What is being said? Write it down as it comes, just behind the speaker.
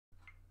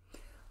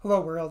Hello,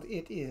 world.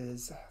 It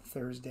is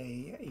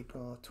Thursday,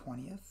 April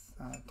 20th,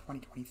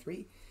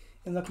 2023.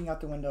 And looking out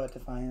the window at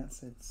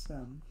Defiance, it's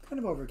kind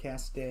of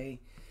overcast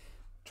day.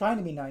 Trying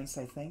to be nice,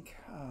 I think.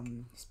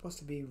 Supposed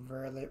to be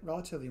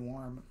relatively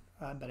warm,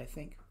 but I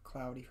think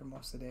cloudy for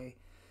most of the day.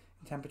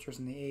 And temperatures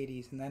in the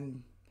 80s. And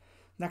then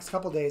next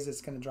couple days,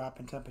 it's going to drop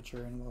in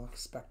temperature and we'll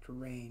expect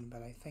rain.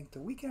 But I think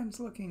the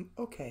weekend's looking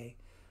okay.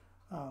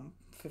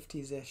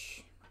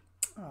 50s-ish,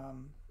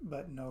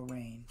 but no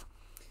rain.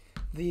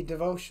 The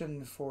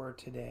devotion for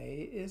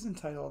today is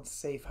entitled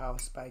Safe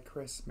House by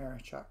Chris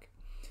Marichuk.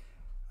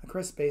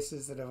 Chris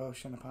bases the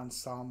devotion upon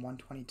Psalm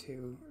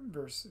 122,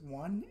 verse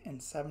 1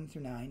 and 7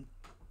 through 9,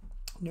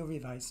 New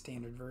Revised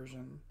Standard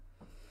Version.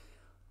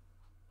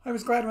 I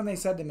was glad when they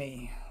said to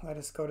me, "Let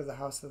us go to the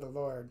house of the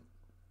Lord.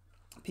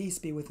 Peace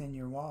be within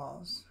your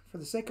walls. For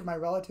the sake of my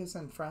relatives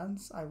and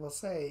friends, I will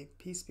say,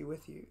 peace be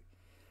with you.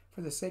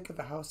 For the sake of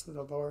the house of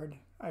the Lord,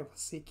 I will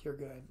seek your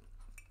good."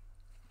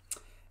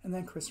 And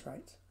then Chris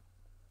writes,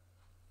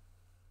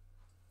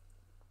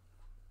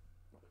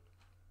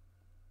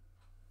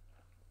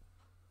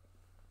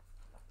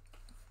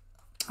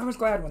 I was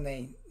glad when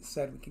they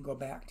said we could go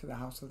back to the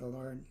house of the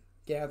Lord,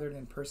 gathered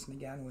in person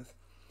again with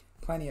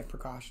plenty of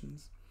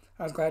precautions.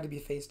 I was glad to be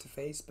face to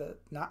face, but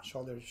not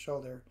shoulder to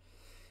shoulder.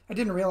 I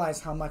didn't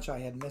realize how much I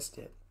had missed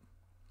it.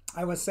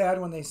 I was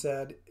sad when they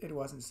said it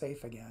wasn't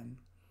safe again.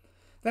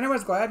 Then I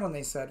was glad when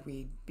they said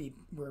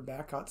we're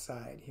back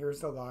outside. Here's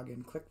the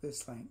login. Click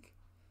this link.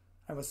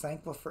 I was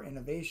thankful for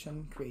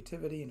innovation,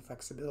 creativity, and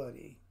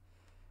flexibility.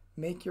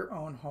 Make your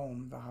own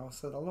home the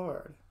house of the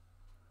Lord.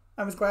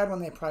 I was glad when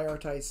they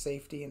prioritized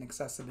safety and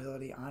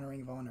accessibility,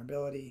 honoring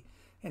vulnerability,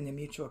 and the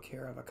mutual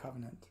care of a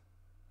covenant.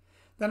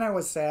 Then I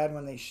was sad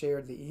when they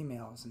shared the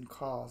emails and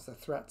calls, the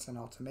threats and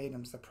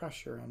ultimatums, the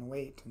pressure and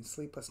weight and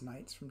sleepless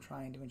nights from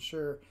trying to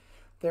ensure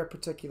their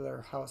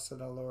particular house of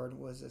the Lord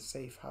was a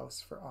safe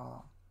house for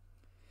all.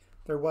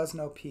 There was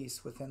no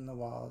peace within the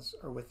walls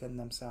or within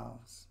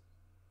themselves.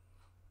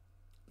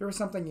 There was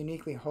something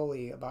uniquely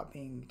holy about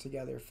being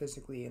together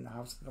physically in the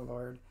house of the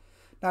Lord.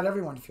 Not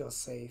everyone feels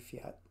safe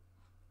yet.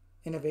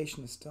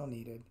 Innovation is still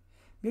needed.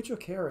 Mutual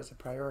care is a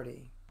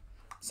priority.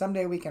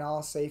 Someday we can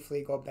all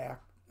safely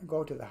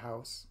go to the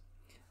house.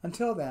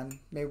 Until then,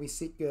 may we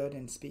seek good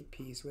and speak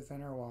peace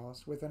within our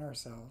walls, within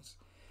ourselves,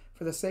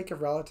 for the sake of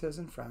relatives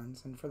and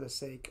friends, and for the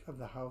sake of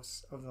the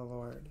house of the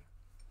Lord.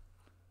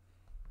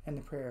 And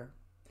the prayer.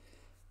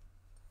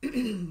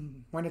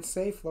 When it's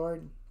safe,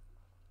 Lord,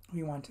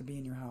 we want to be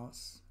in your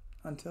house.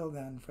 Until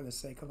then, for the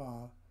sake of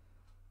all,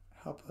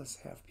 help us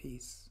have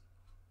peace.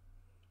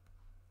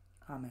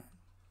 Amen.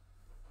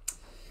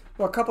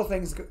 Well, a couple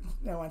things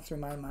that went through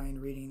my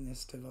mind reading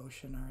this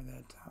devotion are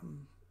that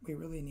we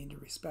really need to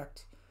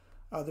respect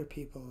other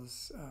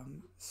people's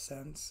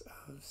sense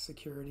of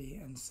security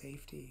and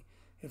safety.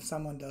 If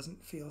someone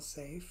doesn't feel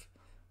safe,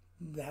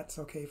 that's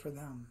okay for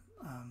them.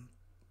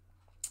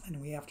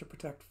 And we have to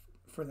protect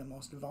for the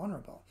most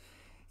vulnerable.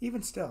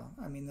 Even still,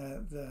 I mean,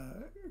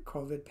 the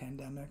COVID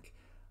pandemic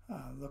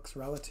looks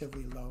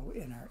relatively low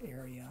in our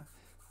area.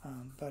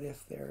 But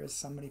if there is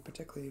somebody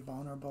particularly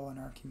vulnerable in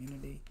our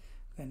community,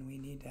 then we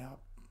need to help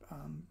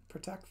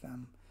protect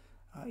them,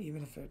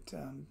 even if it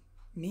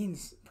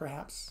means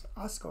perhaps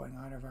us going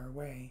out of our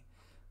way.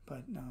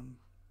 But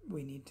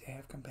we need to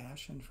have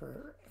compassion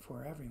for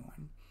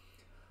everyone.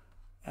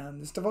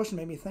 This devotion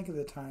made me think of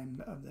the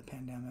time of the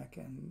pandemic,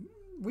 and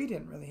we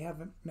didn't really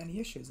have many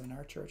issues in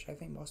our church. I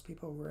think most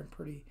people were in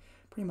pretty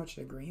much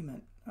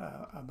agreement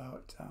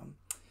about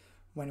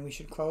when we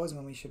should close,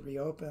 when we should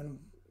reopen,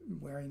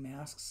 wearing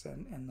masks,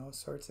 and those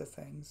sorts of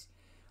things.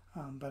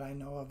 But I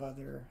know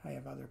I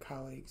have other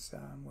colleagues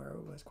where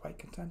it was quite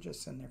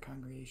contentious in their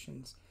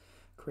congregations,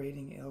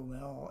 creating ill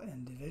will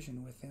and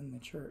division within the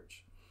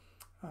church,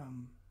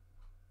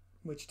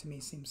 which to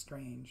me seems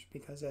strange,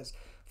 because as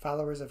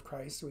followers of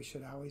Christ, we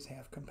should always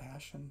have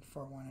compassion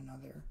for one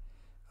another,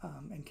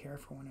 and care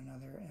for one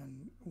another,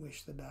 and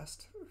wish the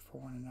best for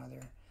one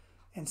another,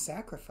 and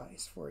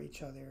sacrifice for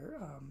each other,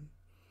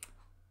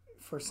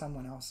 for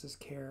someone else's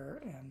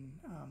care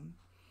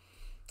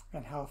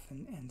and health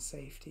and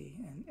safety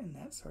and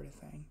that sort of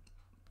thing.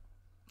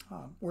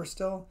 We're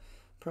still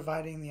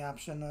providing the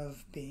option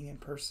of being in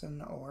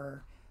person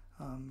or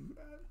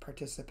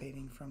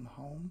participating from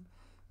home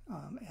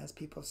as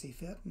people see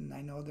fit. And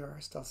I know there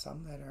are still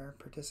some that are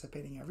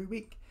participating every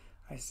week.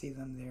 I see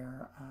them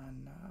there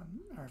on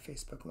our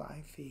Facebook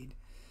Live feed,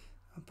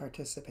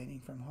 participating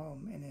from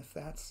home. And if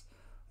that's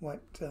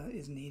what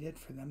is needed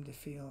for them to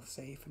feel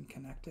safe and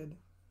connected,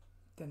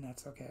 then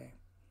that's okay.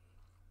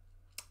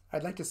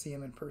 I'd like to see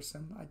them in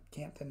person. I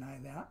can't deny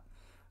that,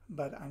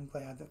 but I'm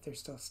glad that they're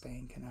still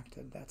staying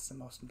connected. That's the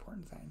most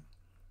important thing.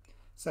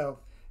 So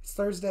it's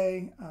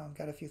Thursday.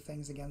 Got a few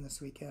things again this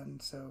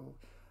weekend. So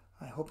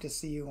I hope to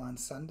see you on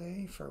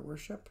Sunday for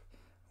worship.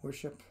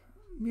 Worship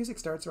music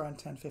starts around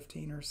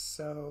 10:15 or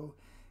so,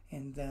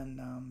 and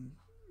then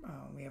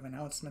we have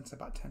announcements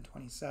about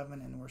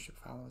 10:27, and worship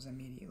follows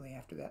immediately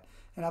after that.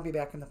 And I'll be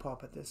back in the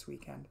pulpit this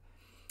weekend.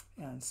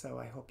 And so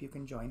I hope you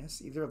can join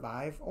us either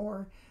live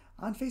or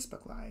on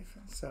Facebook Live.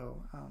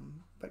 So,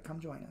 but come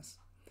join us.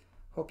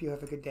 Hope you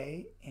have a good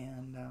day,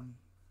 and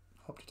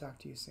hope to talk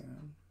to you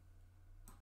soon.